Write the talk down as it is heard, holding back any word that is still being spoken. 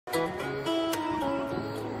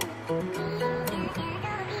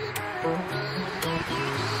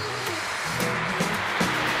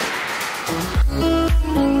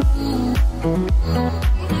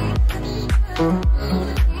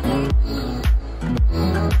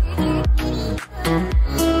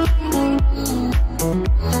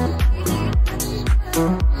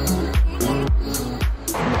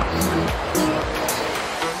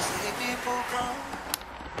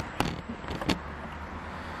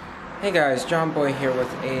Hey guys, John Boy here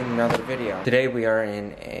with another video. Today we are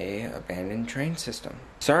in a abandoned train system.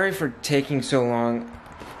 Sorry for taking so long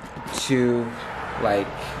to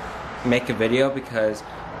make a video because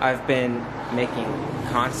I've been making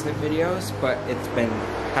constant videos, but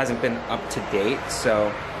hasn't been up to date.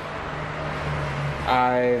 So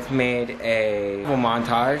I've made a full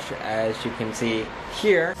montage, as you can see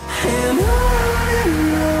here. And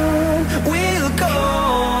on we'll go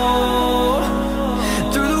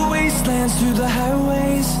through the wastelands, through the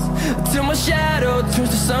highways, till my shadow turns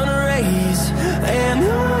to sun rays. And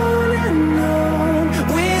on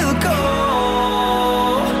we'll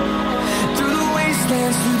go through the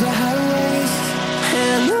wastelands, through the highways,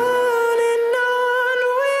 and on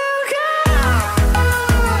we'll go.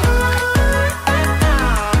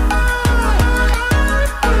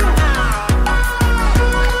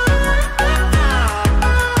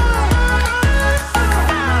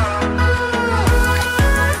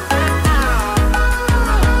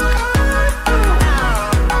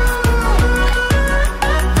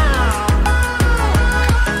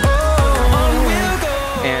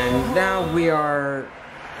 We are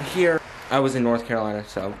here. I was in North Carolina,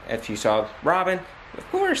 so if you saw Robin, of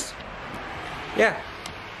course. Yeah.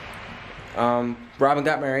 Robin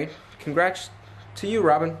got married. Congrats to you,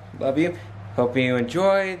 Robin. Love you. Hope you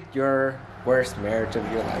enjoyed your worst marriage of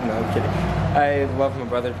your life. No, I'm kidding. I love my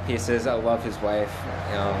brother to pieces. I love his wife.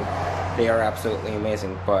 They are absolutely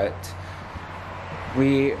amazing, but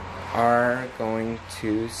we are going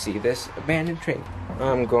to see this abandoned train.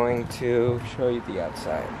 I'm going to show you the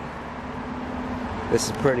outside. This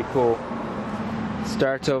is pretty cool.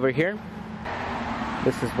 Starts over here.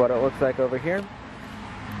 This is what it looks like over here.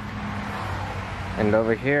 And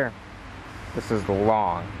over here, this is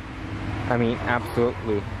long. I mean,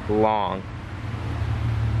 absolutely long.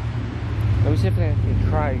 Let me see if I can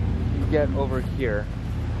try to get over here.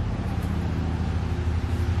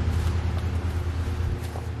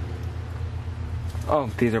 Oh,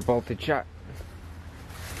 these are bolted shut.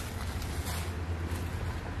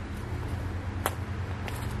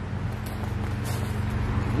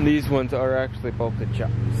 These ones are actually bolted shut,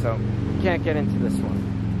 so can't get into this one.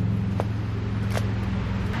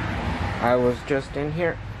 I was just in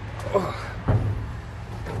here. Oh.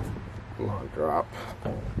 Long drop.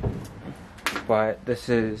 But this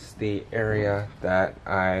is the area that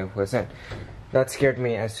I was in. That scared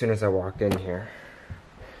me as soon as I walked in here.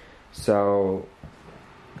 So,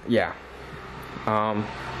 yeah.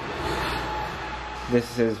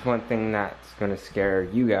 This is one thing that's gonna scare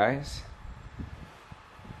you guys.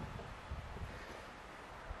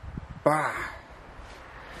 Bah.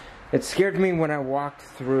 It scared me when I walked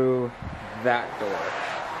through that door.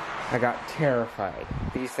 I got terrified.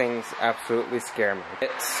 These things absolutely scare me.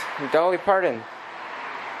 It's Dolly Parton.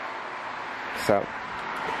 So.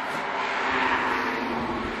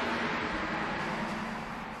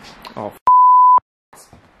 Oh,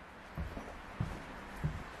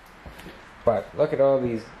 but look at all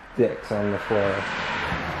these dicks on the floor.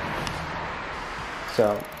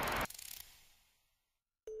 So.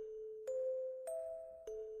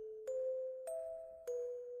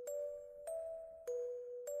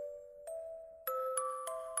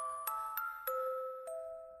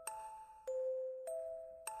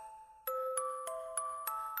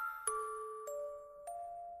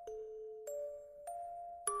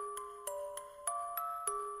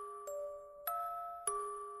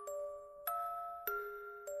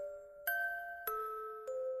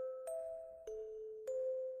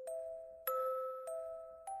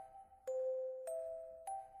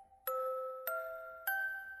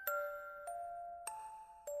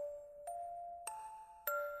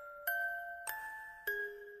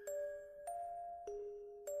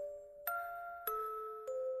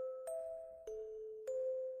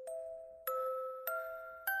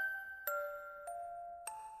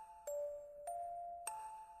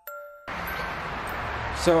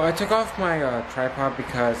 So I took off my tripod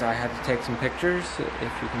because I had to take some pictures,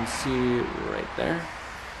 if you can see right there.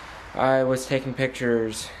 I was taking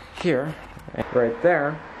pictures here, right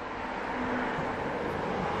there,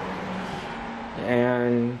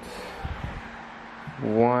 and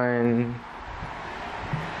one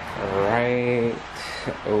right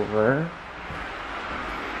over.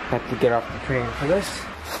 Had to get off the train for this.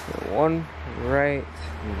 One right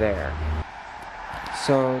there.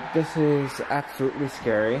 So this is absolutely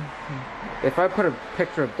scary. If I put a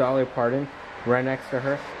picture of Dolly Parton right next to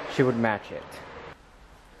her, she would match it.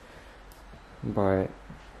 But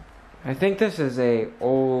I think this is a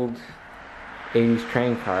old 80s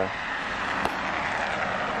train car.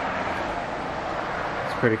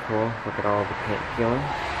 It's pretty cool. Look at all the paint peeling.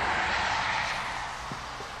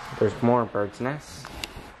 There's more birds' nests.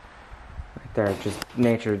 Right there, just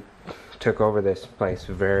nature took over this place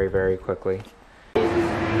very, very quickly.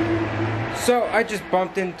 So I just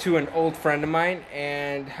bumped into an old friend of mine,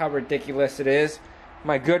 and how ridiculous it is.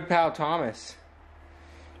 My good pal Thomas.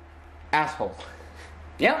 Asshole.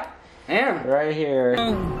 Yep, I am. Right here.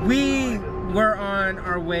 So we were on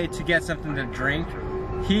our way to get something to drink.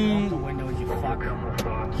 We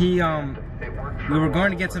were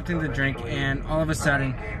going to get something to drink, and all of a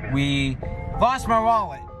sudden, we lost my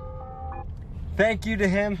wallet. Thank you to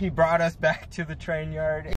him, he brought us back to the train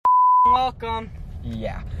yard. Welcome.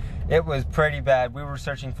 Yeah, it was pretty bad. We were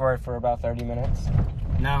searching for it for about 30 minutes.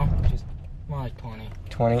 No, just more like 20.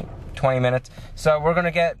 20 minutes. So we're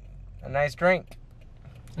gonna get a nice drink.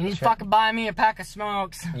 You need to fucking buy me a pack of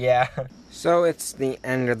smokes. Yeah. So it's the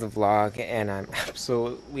end of the vlog, and I'm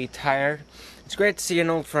absolutely tired. It's great to see an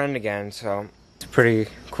old friend again, so it's pretty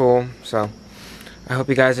cool. So I hope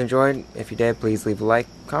you guys enjoyed. If you did, please leave a like,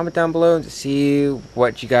 comment down below to see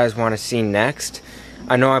what you guys want to see next.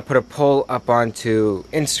 I know I put a poll up onto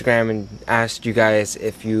Instagram and asked you guys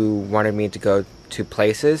if you wanted me to go to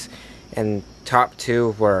places, and top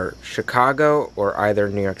 2 were Chicago or either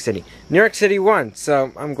New York City. New York City won,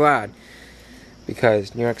 so I'm glad,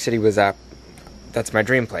 because New York City was up. That's my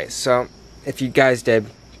dream place. So if you guys did,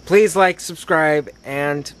 please like, subscribe,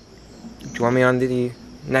 and join me on the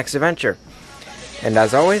next adventure. And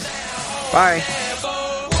as always, bye.